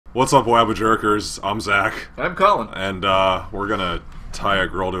What's up, Wabbajerkers? I'm Zach, I'm Colin. and we're gonna tie a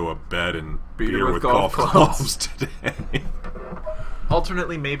girl to a bed and beat her with golf golf clubs. clubs today.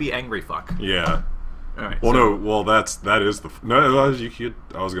 Alternately, maybe angry fuck. Yeah. Alright. Well, so, no. Well, that is the. No, you could.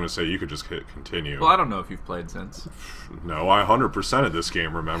 I was gonna say you could just hit continue. Well, I don't know if you've played since. No, I 100%ed this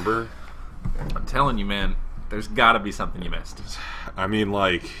game. Remember? I'm telling you, man. There's got to be something you missed. I mean,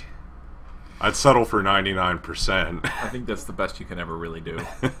 like, I'd settle for 99%. I think that's the best you can ever really do.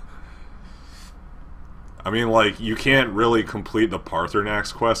 I mean, like, you can't really complete the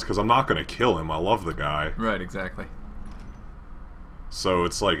Parthurnax quest because I'm not gonna kill him. I love the guy. Right, exactly. So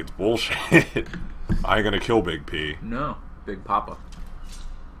it's like, it's bullshit. I ain't gonna kill Big P. No, Big Papa.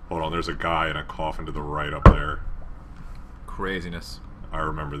 Hold on, there's a guy in a coffin to the right up there. Craziness. I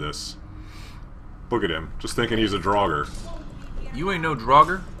remember this. Look at him, just thinking he's a Draugr. You ain't no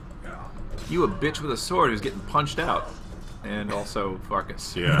Draugr. You a bitch with a sword who's getting punched out. And also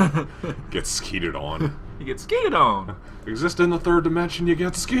Farkas. Yeah, get skeeted on. You get skated on. Exist in the third dimension, you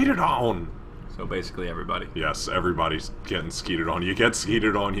get skeeted on. So basically everybody. Yes, everybody's getting skeeted on. You get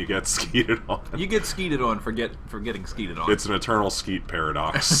skeeted on, you get skeeted on. You get skeeted on for getting skeeted on. It's an eternal skeet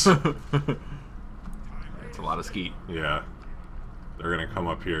paradox. It's a lot of skeet. Yeah. They're gonna come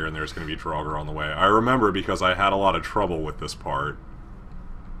up here and there's gonna be Draugr on the way. I remember because I had a lot of trouble with this part.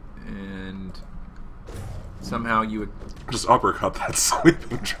 And somehow you would... Just uppercut that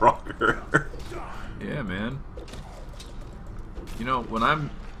sleeping Draugr. Yeah, man. You know, when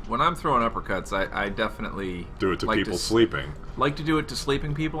I'm throwing uppercuts, I definitely Do it to like people sleeping. Like to do it to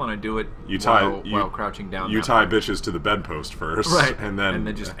sleeping people, and I do it while crouching down. You tie bitches to the bedpost first, right? And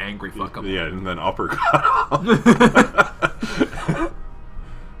then just angry fuck them. Yeah, and then uppercut them.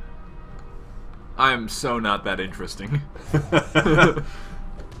 I am so not that interesting.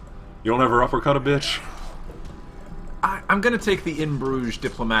 You don't ever uppercut a bitch? I'm gonna take the in Bruges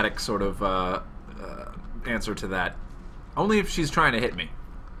diplomatic sort of answer to that. Only if she's trying to hit me.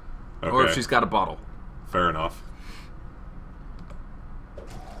 Okay. Or if she's got a bottle. Fair enough.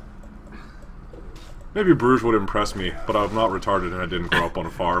 Maybe Bruges would impress me, but I'm not retarded and I didn't grow up on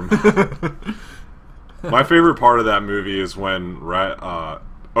a farm. My favorite part of that movie is when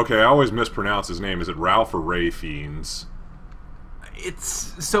okay, I always mispronounce his name. Is it Ralph or Ray Fiennes?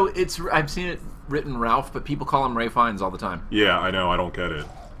 I've seen it written Ralph, but people call him Ray Fiennes all the time. Yeah, I know, I don't get it.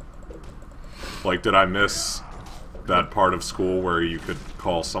 Like, did I miss that part of school where you could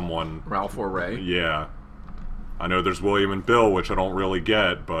call someone Ralph or Ray? Yeah. I know there's William and Bill, which I don't really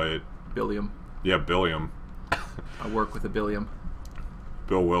get, but... Billiam. Yeah, Billiam. I work with a Billiam.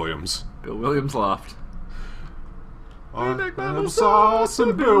 Bill Williams. Bill Williams Loft. I make mammal sauce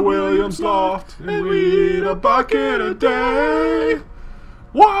in Bill Williams Loft, and we eat a bucket a day.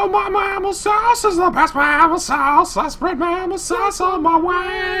 Whoa, my mammal sauce is the best mammal sauce. I spread mammal sauce on my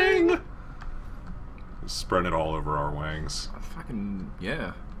wang. Spread it all over our wangs. Fucking,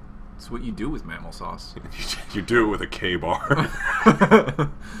 yeah. It's what you do with mammal sauce. You do it with a K-bar.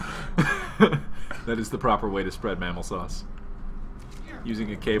 That is the proper way to spread mammal sauce.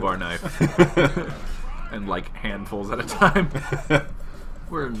 Using a K-bar knife. And like handfuls at a time.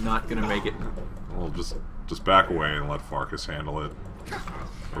 We're not gonna make it. Well, just back away and let Farkas handle it.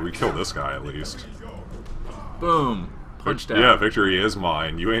 Or we kill this guy at least. Boom. Punched out. Yeah, victory is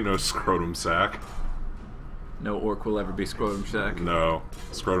mine. You ain't no scrotum sack. No orc will ever be scrotum sack. No,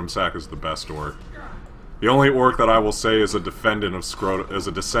 scrotum sack is the best orc. The only orc that I will say is a descendant of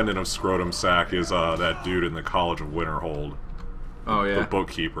scrotum sack is that dude in the College of Winterhold. Oh yeah. The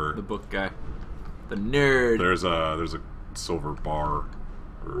bookkeeper. The book guy. The nerd. There's a silver bar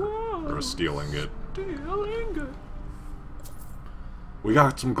or a steel ingot. Steel ingot. We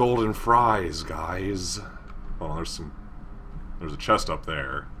got some golden fries, guys. Well, there's a chest up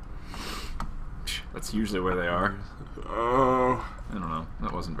there. That's usually where they are. Oh. I don't know.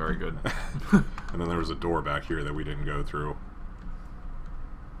 That wasn't very good. And then there was a door back here that we didn't go through.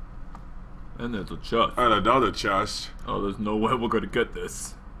 And there's a chest. And another chest. Oh, there's no way we're gonna get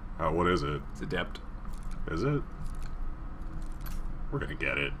this. What is it? It's adept. Is it? We're gonna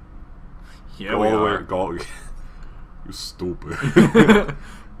get it. Yeah, we are. Go. You stupid.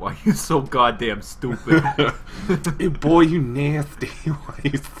 Why are you so goddamn stupid? Hey boy, you nasty. Why are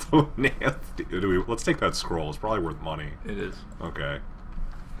you so nasty? Let's take that scroll. It's probably worth money. It is. Okay.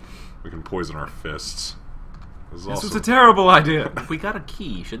 We can poison our fists. This was a terrible idea. We got a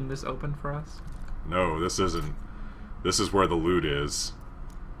key. Shouldn't this open for us? No, this isn't. This is where the loot is.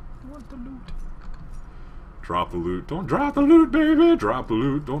 I want the loot. Drop the loot. Don't drop the loot, baby. Drop the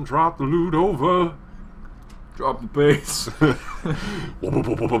loot. Don't drop the loot over. Drop the bass.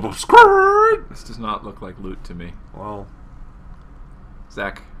 Skirt! This does not look like loot to me. Well,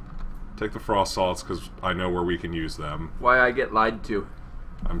 Zach, Take the frost salts, because I know where we can use them. Why I get lied to?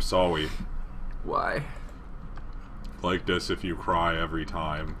 I'm sorry. Why? Like this if you cry every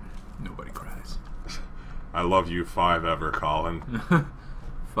time. Nobody cries. I love you 5 ever, Colin.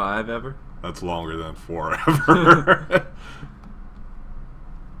 5 ever? That's longer than 4 ever.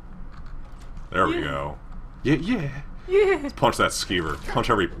 There we go. Yeah. Let's punch that skeever. Punch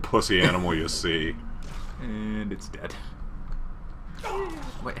every pussy animal you see. And it's dead.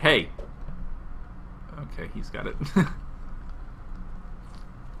 Wait, hey. Okay, he's got it.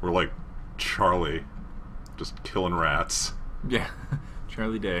 We're like Charlie. Just killing rats. Yeah.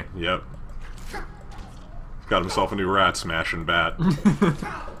 Charlie Day. Yep. Got himself a new rat smashing bat.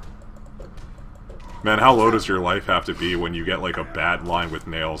 Man, how low does your life have to be when you get like a bat lined with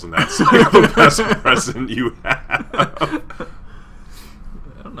nails and that's like the best present you have?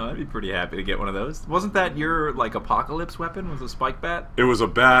 I don't know, I'd be pretty happy to get one of those. Wasn't that your like apocalypse weapon? Was a spike bat? It was a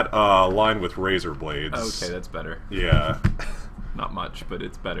bat lined with razor blades. Okay, that's better. Yeah. Not much, but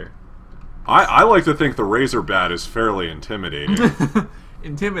it's better. I like to think the razor bat is fairly intimidating.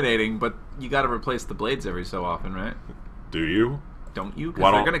 Intimidating, but you gotta replace the blades every so often, right? Do you? Don't you?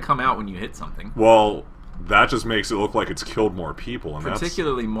 Because they're gonna come out when you hit something. Well, that just makes it look like it's killed more people, and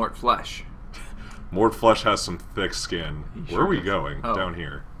particularly Mort Flesh. Mort Flesh has some thick skin. Where are we going? Oh. Down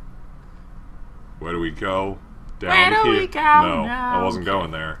here. Where do we go? Down Where do here. we go No, now? I wasn't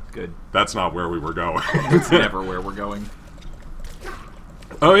going there. Good. That's not where we were going. It's never where we're going.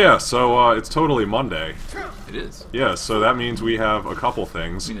 Oh yeah, so it's totally Monday. It is. Yeah, so that means we have a couple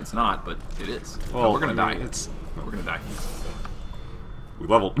things. I mean, it's not, but it is. Well, we're gonna die. We're gonna die. We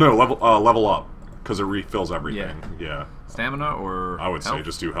level up because it refills everything. Yeah. Stamina or I would health? say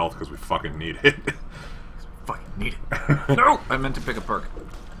just do health because we fucking need it. Fucking need it. No, I meant to pick a perk.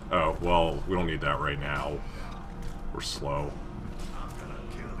 Oh well, we don't need that right now. We're slow.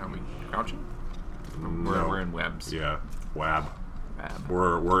 Are we crouching? No. We're in webs. Yeah, Wab. Wab.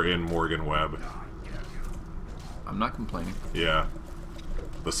 We're in Morgan Webb. I'm not complaining. Yeah.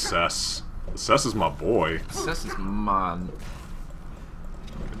 The Cess. The Cess is my boy. This is my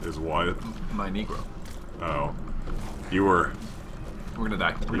Is what? Negro. Oh. You were... We're gonna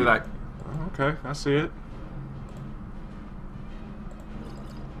die. We're gonna die. Oh, okay, I see it.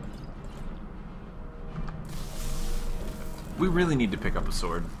 We really need to pick up a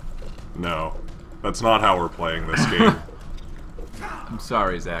sword. No. That's not how we're playing this game. I'm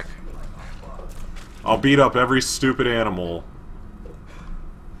sorry, Zach. I'll beat up every stupid animal.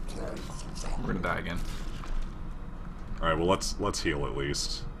 We're gonna die again. Alright, well let's heal at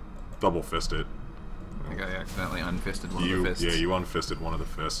least. Double fist it. I think I accidentally unfisted one of the fists. Yeah, you unfisted one of the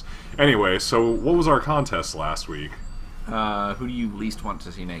fists. Anyway, so what was our contest last week? Who do you least want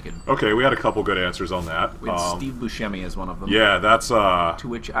to see naked? Okay, we had a couple good answers on that. We had Steve Buscemi as one of them. Yeah, that's To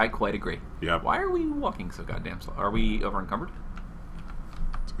which I quite agree. Yeah. Why are we walking so goddamn slow? Are we over encumbered?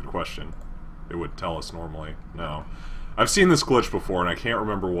 That's a good question. It would tell us normally. No. I've seen this glitch before and I can't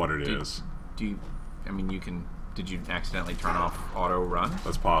remember what it is. Do you... I mean, you can... Did you accidentally turn off auto run?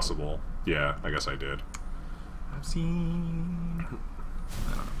 That's possible. Yeah, I guess I did. I've seen...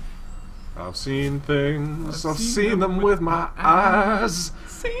 I don't know. I've seen things. I've seen them with my eyes.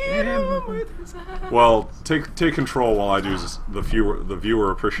 Seen them with his eyes. Well, take control while I do the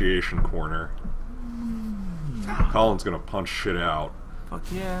viewer appreciation corner. Colin's gonna punch shit out. Fuck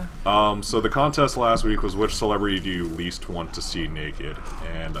yeah. So the contest last week was which celebrity do you least want to see naked?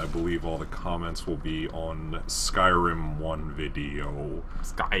 And I believe all the comments will be on Skyrim 1 video.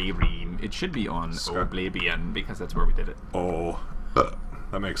 Skyrim. It should be on Oblivion because that's where we did it. Oh,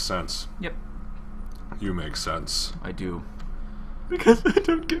 that makes sense. Yep. You make sense. I do. Because I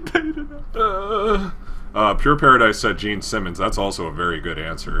don't get paid enough. Pure Paradise said Gene Simmons. That's also a very good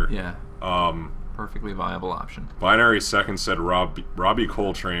answer. Yeah. Perfectly viable option. Binary Second said Robbie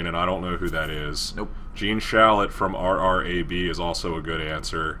Coltrane, and I don't know who that is. Nope. Gene Shalit from RRAB is also a good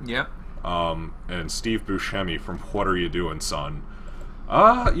answer. Yep. And Steve Buscemi from What Are You Doing, Son?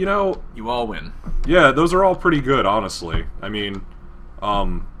 You know... You all win. Yeah, those are all pretty good, honestly. I mean,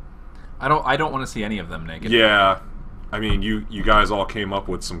 I don't want to see any of them naked. Yeah. I mean, you guys all came up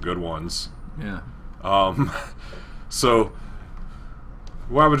with some good ones. Yeah. So...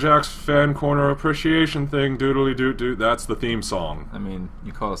 Wabbajerks fan corner appreciation thing, doodly doot doot. That's the theme song. I mean,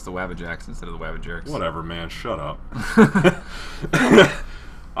 you call us the Wabbajerks instead of the Wabbajerks. Whatever, man. Shut up.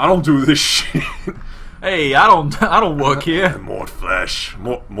 I don't do this shit. Hey, I don't work here. Mort Flesh.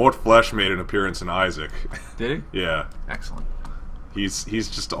 Mort Flesh made an appearance in Isaac. Did he? Yeah. Excellent. He's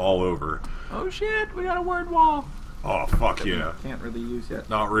just all over. Oh shit! We got a word wall. Oh fuck That yeah. we can't really use yet.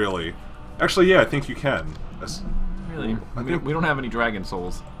 Not really. Actually, yeah, I think you can. Really? We don't have any dragon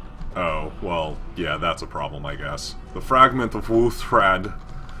souls. Oh, well, yeah, that's a problem, I guess. The fragment of Wuthrad.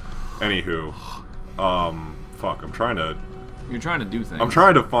 Anywho. Fuck, I'm trying to... You're trying to do things. I'm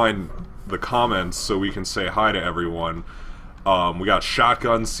trying to find the comments so we can say hi to everyone. We got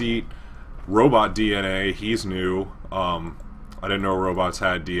Shotgun Seat, Robot DNA, he's new. I didn't know robots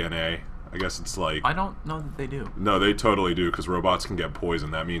had DNA. I guess it's like... I don't know that they do. No, they totally do, because robots can get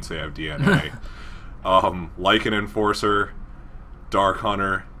poisoned. That means they have DNA. Lycan Enforcer, Dark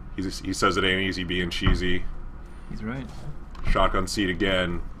Hunter, he says it ain't easy being cheesy. He's right. Shotgun Seat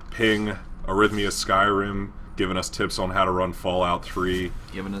again. Ping, Arrhythmia Skyrim, giving us tips on how to run Fallout 3.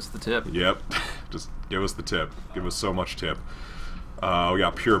 Giving us the tip. Yep. Just give us the tip. Give us so much tip. We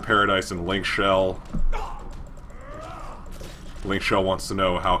got Pure Paradise and Link Shell. Link Shell wants to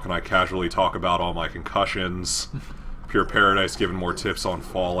know, how can I casually talk about all my concussions? Pure Paradise giving more tips on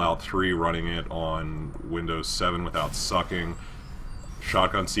Fallout 3, running it on Windows 7 without sucking.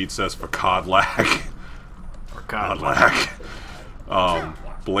 Shotgun Seat says for COD lag. Or COD lag.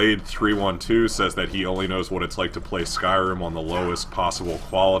 Blade 312 says that he only knows what it's like to play Skyrim on the lowest possible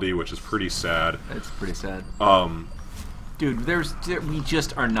quality, which is pretty sad. It's pretty sad. Dude, we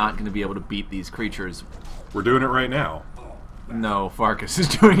just are not going to be able to beat these creatures. We're doing it right now. No, Farkas is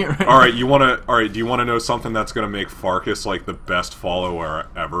doing it right now. Alright, do you wanna know something that's gonna make Farkas like the best follower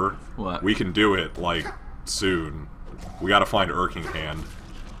ever? What? We can do it, like, soon. We gotta find Irking Hand.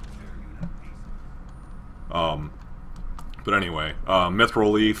 But anyway,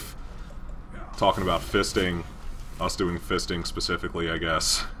 Mithril Leaf, talking about fisting. Us doing fisting specifically, I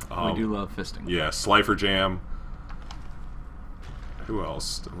guess. We do love fisting. Yeah, Slifer Jam. Who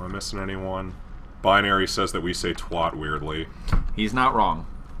else? Am I missing anyone? Binary says that we say twat weirdly. He's not wrong.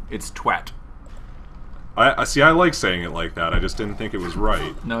 It's twat. I see, I like saying it like that. I just didn't think it was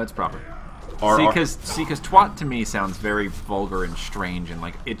right. No, it's proper. See, because twat to me sounds very vulgar and strange, and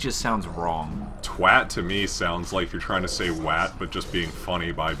like it just sounds wrong. Twat to me sounds like you're trying to say wat, but just being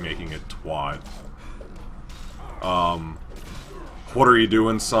funny by making it twat. What are you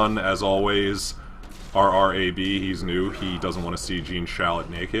doing, son? As always, RRAB. He's new. He doesn't want to see Gene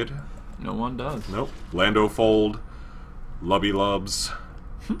Shalit naked. No one does. Nope. Lando Fold, Lubby Lubs.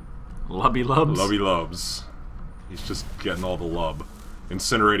 Lubby Lubs? Lubby Lubs. He's just getting all the lub.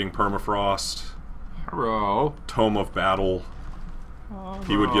 Incinerating Permafrost. Hello. Tome of Battle. Hello.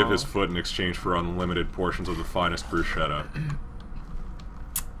 He would give his foot in exchange for unlimited portions of the finest bruschetta.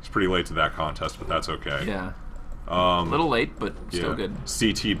 It's pretty late to that contest, but that's okay. Yeah. A little late, but still good.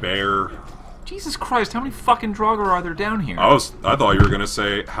 CT Bear. Jesus Christ, how many fucking Draugr are there down here? I thought you were gonna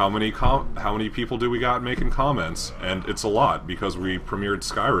say how many people do we got making comments, and it's a lot because we premiered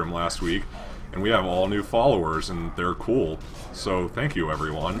Skyrim last week, and we have all new followers, and they're cool. So thank you,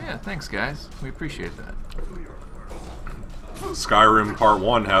 everyone. Yeah, thanks, guys. We appreciate that. Skyrim Part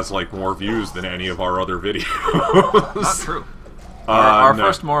 1 has like more views than any of our other videos. Not true. Our no.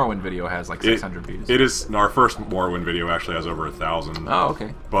 first Morrowind video has like 600 views. It is. Our first Morrowind video actually has over 1,000. Oh,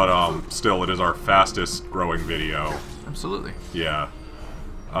 okay. But still, it is our fastest growing video. Absolutely. Yeah.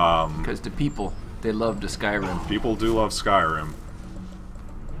 Because the people, they love the Skyrim. People do love Skyrim.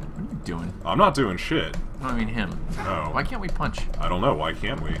 What are you doing? I'm not doing shit. No, I mean him. No. Why can't we punch? I don't know. Why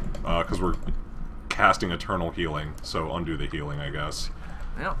can't we? Because we're casting Eternal Healing. So undo the healing, I guess.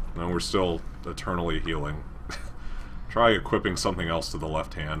 Yeah. No, we're still eternally healing. Try equipping something else to the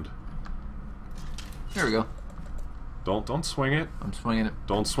left hand. There we go. Don't swing it. I'm swinging it.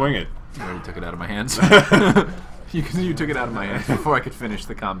 Don't swing it. You already took it out of my hands. you took it out of my hands before I could finish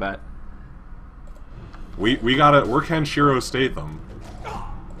the combat. We're Kenshiro Statham.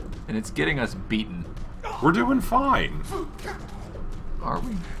 And it's getting us beaten. We're doing fine. Are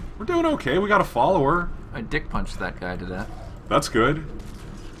we? We're doing okay. We got a follower. I dick punched that guy to death. That's good.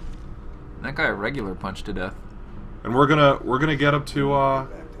 That guy regular punched to death. And we're gonna get up to Alright,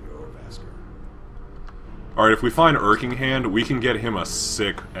 if we find Irking Hand, we can get him a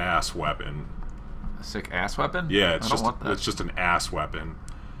sick ass weapon. A sick ass weapon? Yeah, I don't want that. it's just an ass weapon.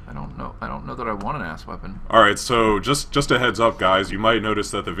 I don't know that I want an ass weapon. Alright, so just a heads up, guys, you might notice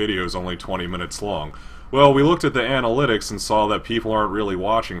that the video is only 20 minutes long. Well, we looked at the analytics and saw that people aren't really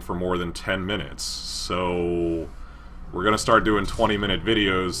watching for more than 10 minutes. So we're gonna start doing 20-minute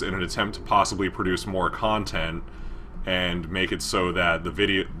videos in an attempt to possibly produce more content and make it so that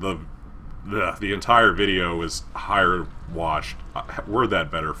the entire video is higher watched. Word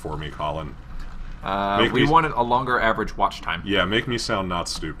that better for me, Colin. We wanted a longer average watch time. Yeah, make me sound not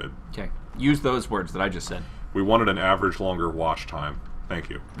stupid. Okay. Use those words that I just said. We wanted an average longer watch time.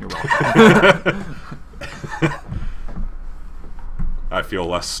 Thank you. You're welcome. I feel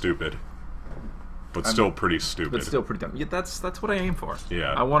less stupid. But still pretty stupid. But still pretty dumb. Yeah, that's what I aim for.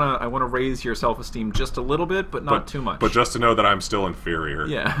 Yeah. I wanna raise your self-esteem just a little bit, but not too much. But just to know that I'm still inferior.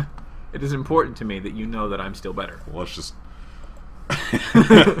 Yeah. It is important to me that you know that I'm still better. Well, let's just...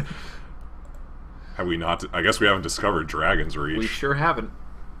 Have we not... I guess we haven't discovered Dragon's Reach. We sure haven't.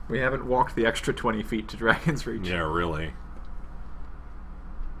 We haven't walked the extra 20 feet to Dragon's Reach. Yeah, really.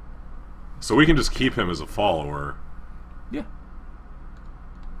 So we can just keep him as a follower. Yeah.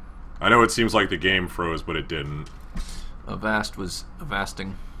 I know it seems like the game froze, but it didn't. Avast was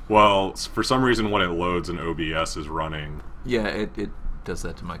avasting. Well, for some reason when it loads and OBS is running... Yeah, it does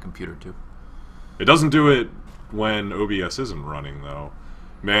that to my computer too. It doesn't do it when OBS isn't running, though.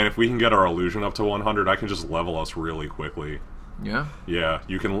 Man, if we can get our illusion up to 100, I can just level us really quickly. Yeah? Yeah,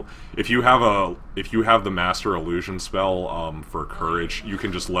 you can... If you have the Master Illusion spell for Courage, you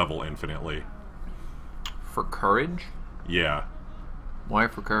can just level infinitely. For Courage? Yeah. Why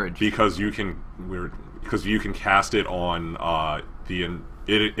for Courage? Because you can cast it on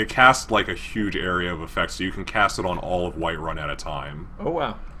it casts like a huge area of effects, so you can cast it on all of Whiterun at a time. Oh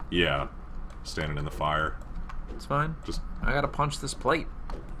wow. Yeah. Standing in the fire. It's fine. I gotta punch this plate.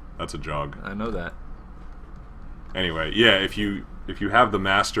 That's a jug. I know that. Anyway, yeah, if you have the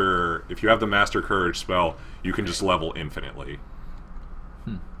master Courage spell, you can just level infinitely.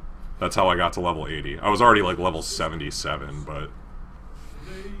 That's how I got to level 80. I was already like level 77, but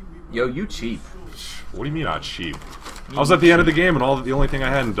yo, you cheap. What do you mean not cheap? I was at the end of the game, and the only thing I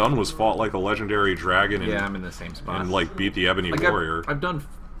hadn't done was fought like a legendary dragon. And, yeah, I'm in the same spot. And like beat the Ebony Warrior. I've done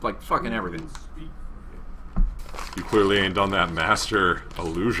like fucking everything. You clearly ain't done that Master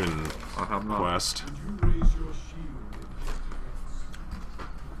Illusion quest.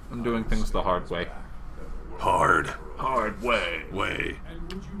 I'm doing things the hard way. Hard way. And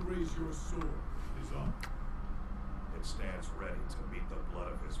would you raise your sword? Is up. It stands ready to meet the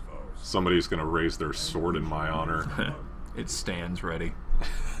blood of his foes. Somebody's gonna raise their sword in my honor. It stands ready.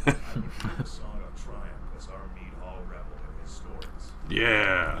 The song of triumph as our mead hall reveled in his stories.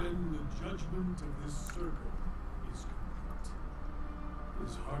 Yeah. Then the judgment of this circle is complete.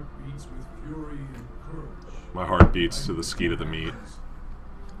 His heart beats with fury and courage. My heart beats to the skeet of the meat.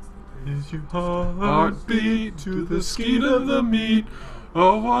 Is your heart beat to the skeet of the meat?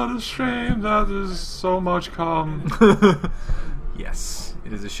 Oh, what a shame that there's so much come. Yes,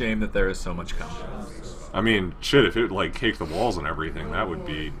 it is a shame that there is so much come. I mean, shit, if it like caked the walls and everything, that would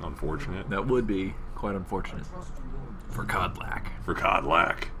be unfortunate. That would be quite unfortunate. For Codlack. For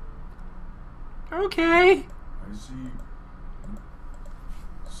Codlack. Okay. I see.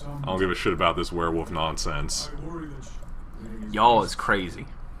 I don't give a shit about this werewolf nonsense. I worry that Y'all is crazy.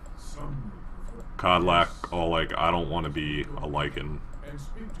 Codlack, all like, I don't want to be a lichen.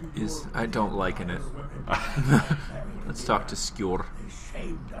 I don't liken it. Let's talk to Skjor.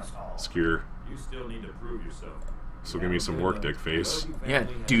 Skewer. you still need to prove yourself. So give me some work, dick face. Yeah,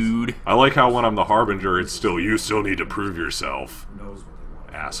 dude. I like how when I'm the Harbinger, it's still, you still need to prove yourself.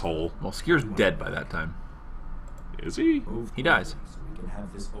 Asshole. Well, Skjor's dead by that time. Is he? He dies. So we can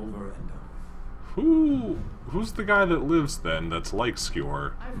have this over and done. Who's the guy that lives then that's like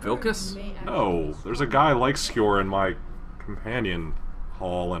Skjor? Vilkas? No, there's a guy like Skjor in my companion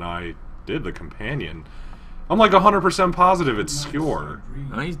hall, and I did the companion. I'm like 100% positive it's Skjor.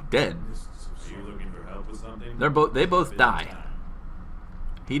 No, he's dead. Are you looking for help with something? They both die.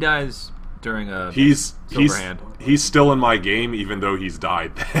 He dies during a He's still in my game, even though he's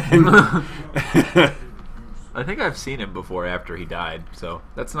died then. I think I've seen him before after he died, so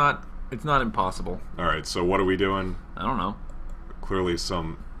it's not impossible. Alright, so what are we doing? I don't know. Clearly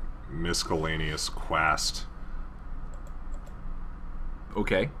some miscellaneous quest.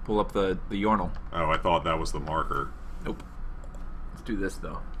 Okay, pull up the Yornal. Oh, I thought that was the marker. Nope. Let's do this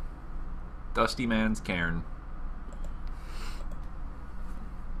though. Dusty Man's Cairn.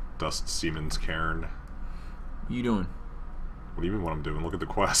 Dust Siemens Cairn. What you doing? What do you mean what I'm doing? Look at the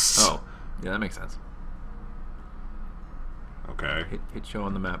quests. Oh, yeah, that makes sense. Okay. Hit show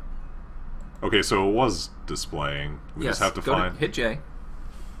on the map. Okay, so it was displaying. We Yes, just have to go find... hit J.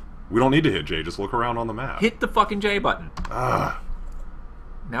 We don't need to hit J, just look around on the map. Hit the fucking J button. Ah.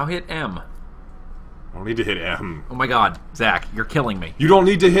 Now hit M. I don't need to hit M. Oh my god, Zach, you're killing me. You don't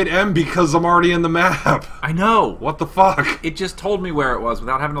need to hit M because I'm already in the map. I know. What the fuck? It just told me where it was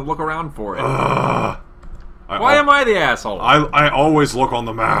without having to look around for it. Why am I the asshole? I always look on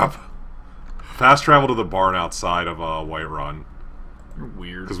the map. Fast travel to the barn outside of Whiterun. You're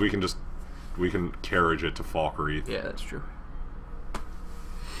weird. Because we can carriage it to Falkreath. Yeah, that's true.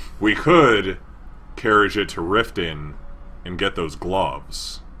 We could carriage it to Riften and get those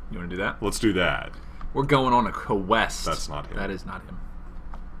gloves. You want to do that? Let's do that. We're going on a quest. That's not him. That is not him.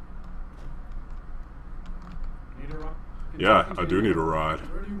 a ride? Yeah, I do need a ride.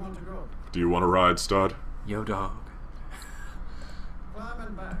 Where do you want to go? Do you want a ride, stud? Yo, dog. Climb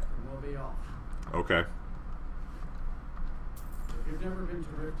and back, and we'll be off. Okay. If you've never been to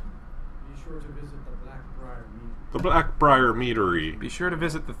Riften, be sure to visit the Blackbriar Mead. The Blackbriar Meadery. Be sure to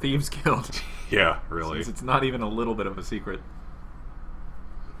visit the Thieves Guild. Yeah, really. Since it's not even a little bit of a secret.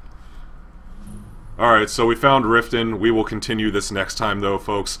 Alright, so we found Riften. We will continue this next time, though,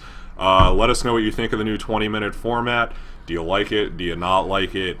 folks. Let us know what you think of the new 20-minute format. Do you like it? Do you not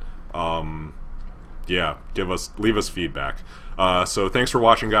like it? Yeah, leave us feedback. So thanks for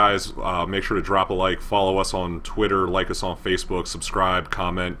watching, guys. Make sure to drop a like, follow us on Twitter, like us on Facebook, subscribe,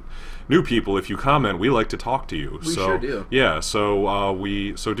 comment. New people, if you comment, we like to talk to you. We sure do. Yeah, so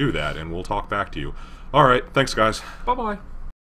do that, and we'll talk back to you. All right, thanks, guys. Bye-bye.